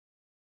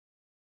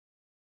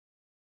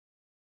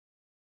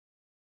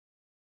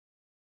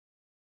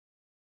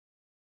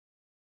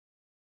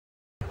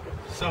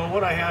So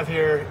what I have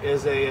here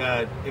is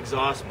a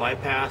exhaust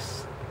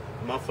bypass,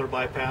 muffler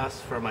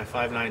bypass for my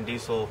 5.9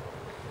 diesel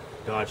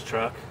Dodge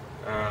truck.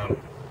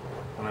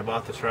 When I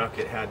bought the truck,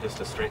 it had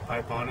just a straight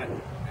pipe on it,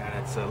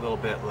 and it's a little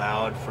bit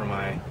loud for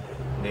my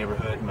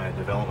neighborhood, my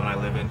development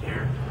I live in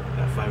here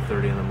at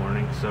 5:30 in the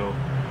morning. So,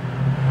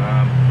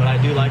 but I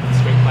do like the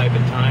straight pipe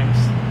at times.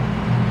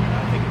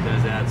 I think it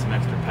does add some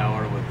extra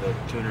power with the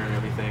tuner and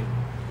everything.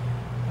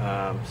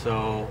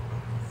 So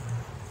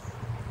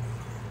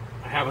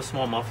I have a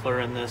small muffler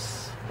in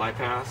this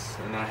bypass,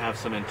 and I have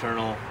some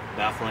internal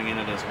baffling in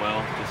it as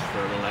well, just for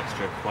a little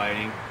extra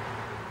quieting.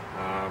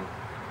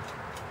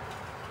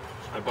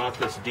 I bought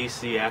this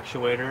DC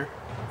actuator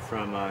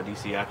from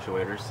DC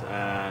Actuators,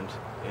 and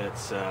it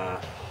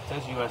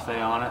says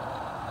USA on it.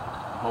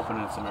 I'm hoping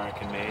it's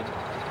American made.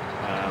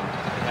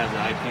 It has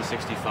an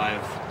IP65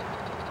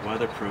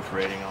 weatherproof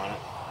rating on it,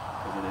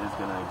 because it is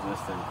going to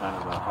exist in kind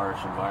of a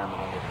harsh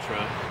environment under the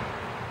truck,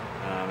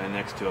 and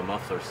next to a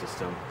muffler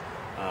system.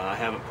 I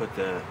haven't put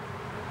the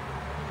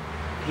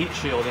heat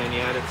shield in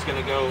yet. It's going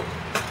to go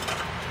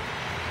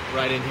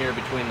right in here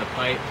between the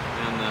pipe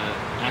and the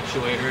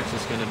actuator. It's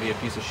just going to be a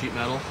piece of sheet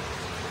metal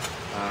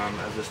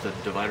as just a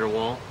divider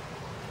wall.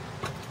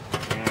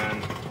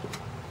 And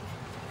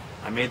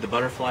I made the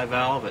butterfly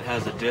valve. It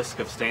has a disc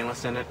of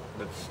stainless in it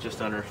that's just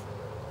under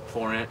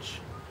 4 inch.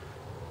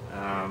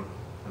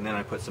 And then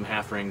I put some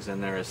half rings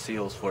in there as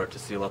seals for it to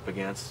seal up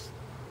against.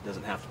 It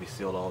doesn't have to be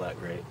sealed all that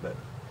great, but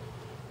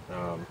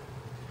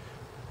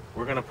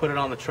we're going to put it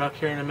on the truck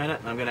here in a minute,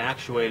 and I'm going to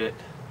actuate it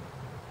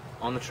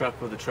on the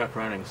truck with the truck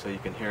running so you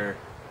can hear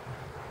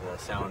the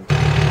sound.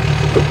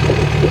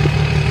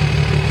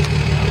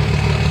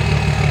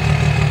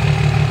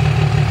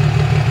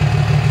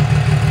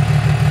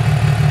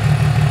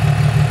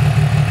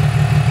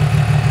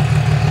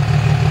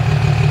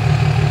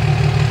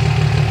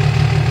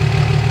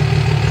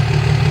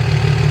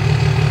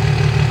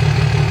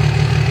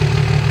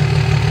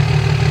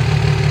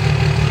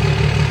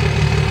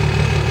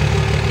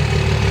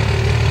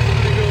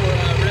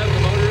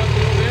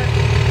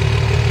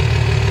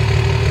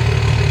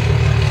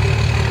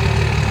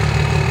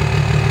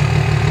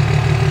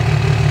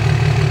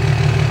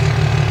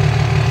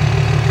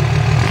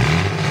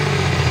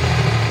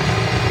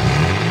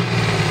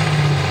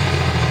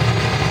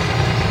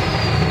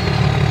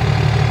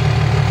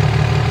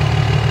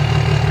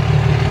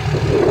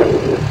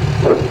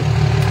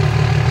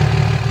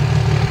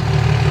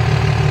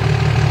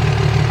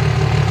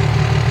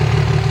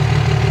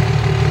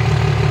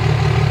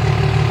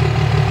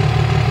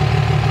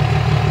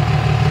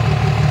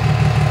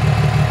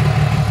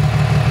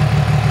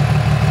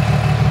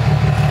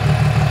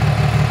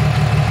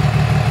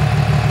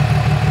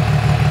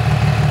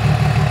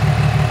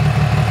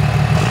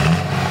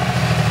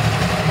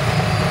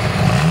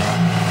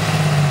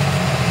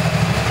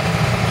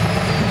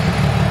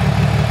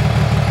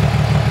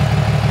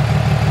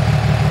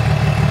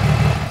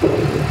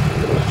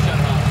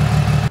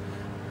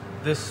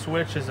 This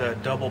switch is a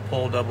double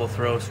pull, double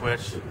throw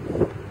switch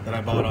that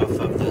I bought off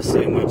of the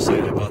same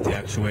website I bought the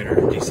actuator,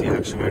 DC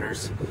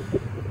Actuators.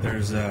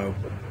 There's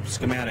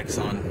schematics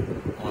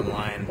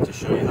online to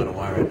show you how to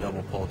wire a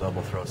double pull,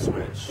 double throw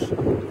switch,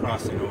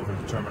 crossing over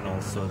the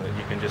terminals so that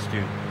you can just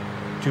do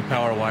 2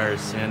 power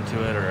wires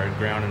into it, or a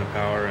ground and a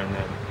power, and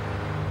then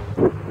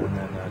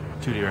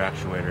 2 to your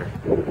actuator.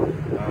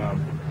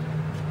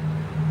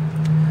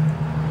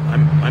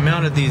 I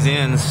mounted these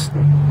ends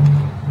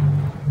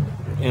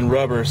in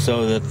rubber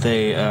so that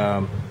they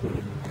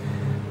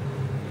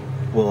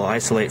will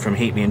isolate from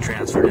heat being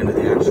transferred into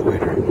the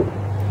actuator.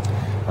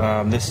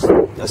 This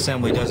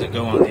assembly doesn't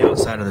go on the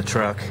outside of the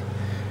truck.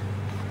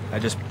 I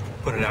just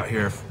put it out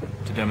here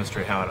to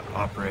demonstrate how it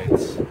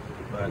operates.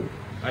 But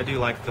I do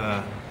like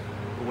the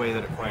way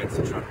that it quiets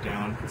the truck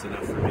down. It's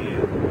enough for me.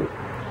 And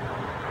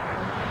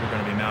we're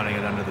going to be mounting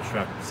it under the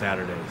truck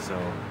Saturday, so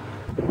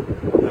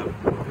I'll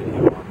have a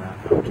video on that,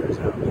 how it turns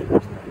out.